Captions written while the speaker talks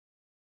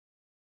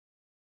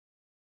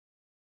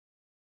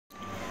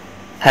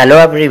Hello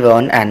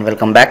everyone and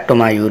welcome back to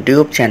my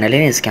YouTube channel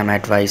in Scam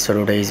Advice. So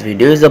today's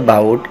video is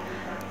about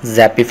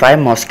Zappify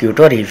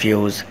Mosquito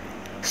Reviews.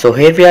 So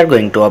here we are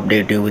going to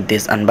update you with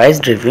this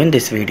unbiased review in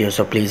this video,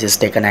 so please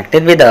stay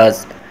connected with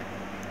us.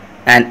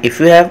 And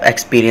if you have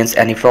experienced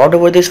any fraud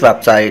over this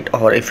website,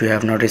 or if you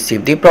have not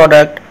received the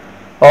product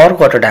or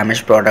got a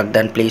damaged product,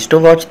 then please do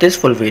watch this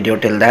full video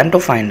till then to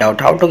find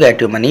out how to get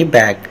your money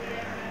back.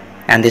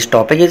 And this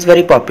topic is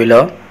very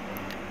popular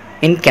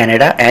in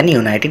Canada and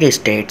United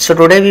States. So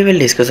today we will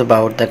discuss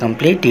about the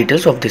complete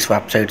details of this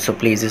website, so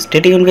please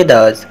stay tuned with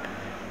us.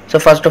 So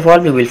first of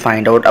all, we will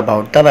find out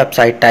about the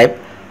website type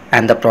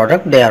and the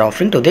product they are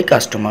offering to the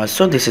customers.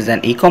 So this is an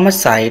e-commerce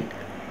site,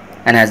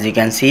 and as you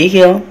can see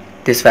here,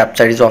 this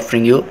website is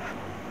offering you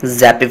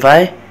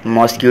Zappify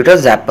Mosquito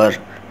Zapper,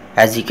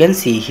 as you can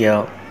see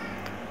here.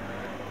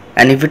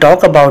 And if we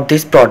talk about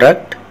this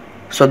product,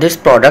 so this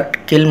product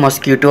kills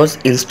mosquitoes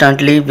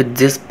instantly with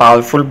this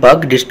powerful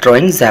bug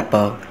destroying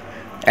zapper.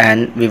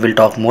 And we will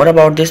talk more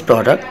about this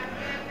product.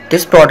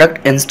 This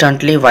product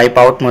instantly wipe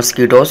out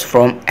mosquitoes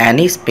from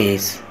any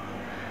space,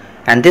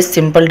 and this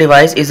simple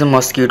device is a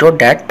mosquito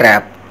death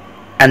trap.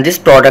 And this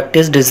product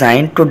is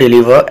designed to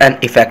deliver an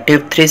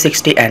effective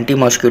 360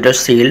 anti-mosquito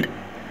shield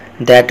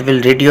that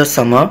will rid your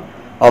summer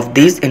of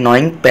these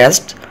annoying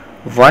pests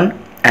one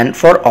and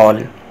for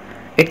all.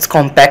 It's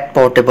compact,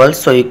 portable,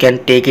 so you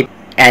can take it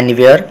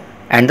anywhere,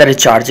 and the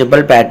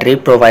rechargeable battery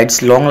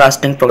provides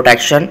long-lasting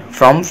protection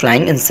from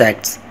flying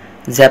insects.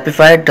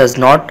 Zappify does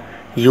not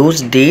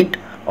use DEET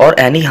or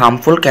any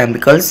harmful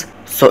chemicals,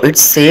 so it's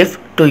safe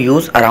to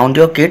use around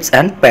your kids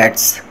and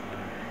pets.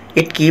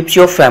 It keeps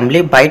your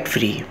family bite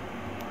free.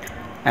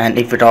 And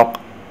if we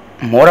talk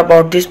more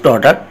about this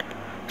product,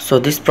 so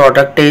this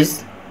product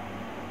is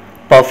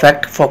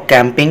perfect for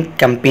camping,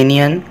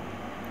 companion,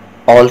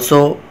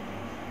 also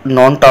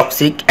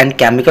non-toxic and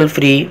chemical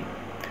free.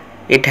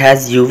 It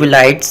has UV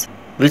lights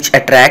which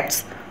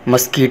attracts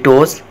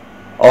mosquitoes,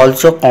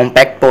 also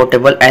compact,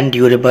 portable and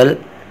durable.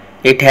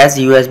 It has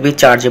USB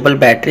chargeable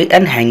battery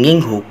and hanging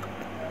hook.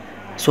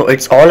 So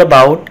it's all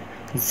about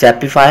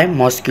Zappify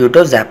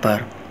Mosquito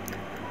Zapper.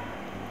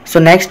 So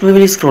next we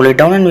will scroll it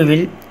down and we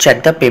will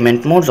check the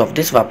payment modes of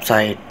this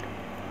website.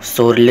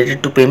 So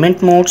related to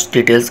payment modes,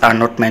 details are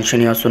not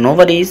mentioned here, so no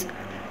worries.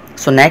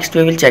 So next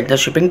we will check the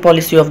shipping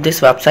policy of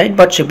this website,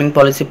 but shipping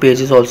policy page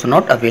is also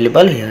not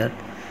available here.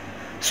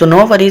 So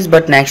no worries,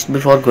 but next,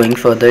 before going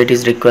further, it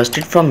is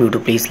requested from you to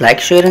please like,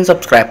 share and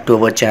subscribe to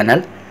our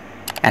channel,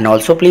 and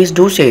also please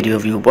do share your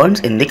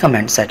viewpoints in the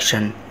comment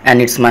section.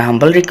 And it's my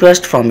humble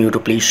request from you to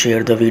please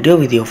share the video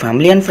with your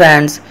family and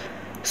friends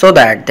so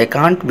that they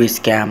can't be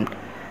scammed.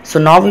 So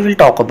now we will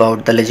talk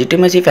about the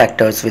legitimacy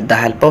factors, with the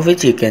help of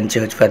which you can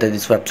judge whether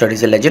this website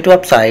is a legit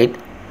website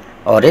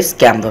or a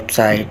scam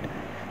website.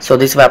 So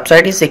this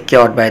website is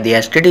secured by the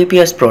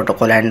HTTPS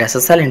protocol and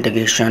SSL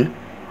integration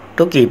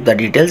to keep the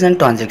details and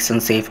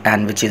transactions safe,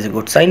 and which is a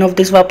good sign of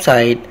this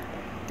website.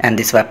 And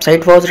this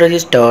website was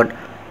registered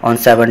on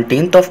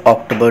 17th of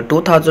October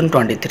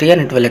 2023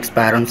 and it will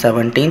expire on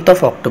 17th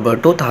of October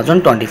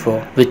 2024,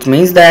 which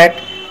means that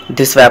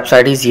this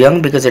website is young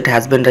because it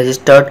has been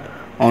registered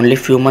only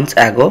few months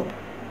ago.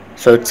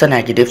 So it's a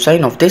negative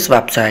sign of this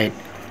website.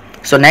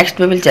 So next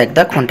we will check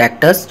the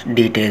contact us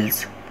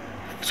details.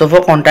 So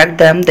for contact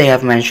them, they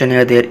have mentioned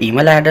here their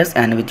email address,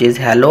 and which is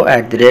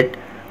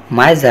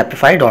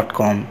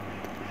hello@myzappify.com,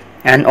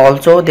 and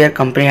also their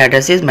company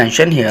address is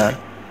mentioned here.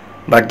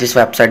 But this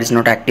website is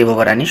not active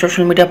over any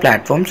social media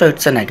platform, so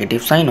it's a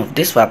negative sign of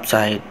this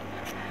website.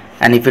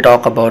 And if we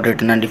talk about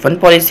return and refund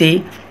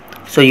policy,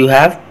 so you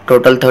have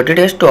total 30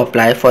 days to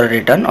apply for a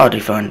return or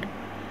refund,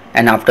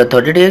 and after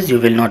 30 days you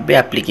will not be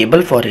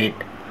applicable for it.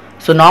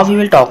 So now we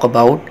will talk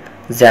about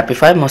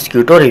Zappify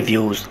Mosquito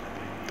Reviews.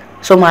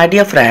 So my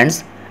dear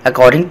friends,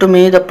 according to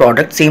me the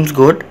product seems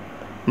good,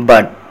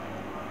 but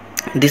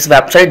this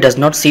website does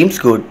not seem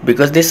good,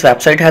 because this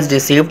website has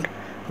received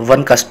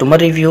one customer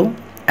review,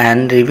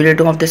 and review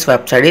rating of this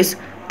website is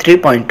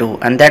 3.2,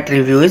 and that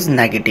review is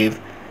negative.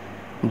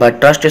 But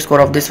trust score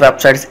of this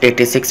website is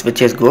 86,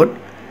 which is good,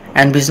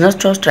 and business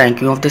trust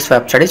ranking of this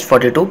website is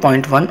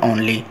 42.1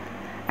 only.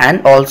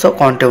 And also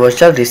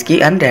controversial,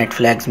 risky and red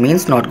flags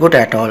means not good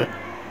at all.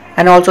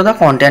 And also the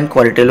content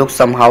quality looks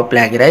somehow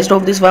plagiarized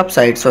of this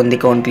website. So in the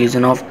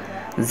conclusion of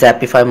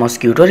Zappify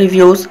Mosquito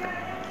Reviews,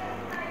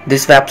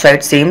 this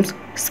website seems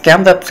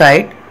scam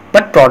website,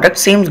 but product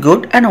seems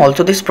good, and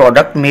also this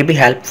product may be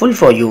helpful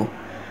for you.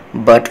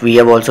 But we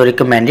have also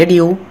recommended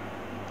you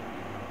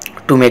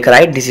to make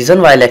right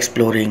decision while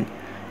exploring.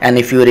 And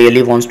if you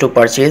really wants to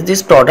purchase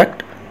this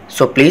product,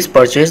 so please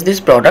purchase this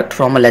product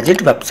from a legit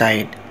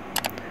website.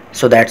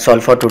 So that's all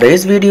for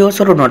today's video.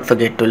 So do not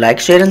forget to like,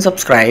 share and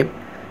subscribe,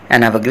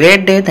 and have a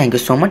great day. Thank you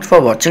so much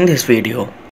for watching this video.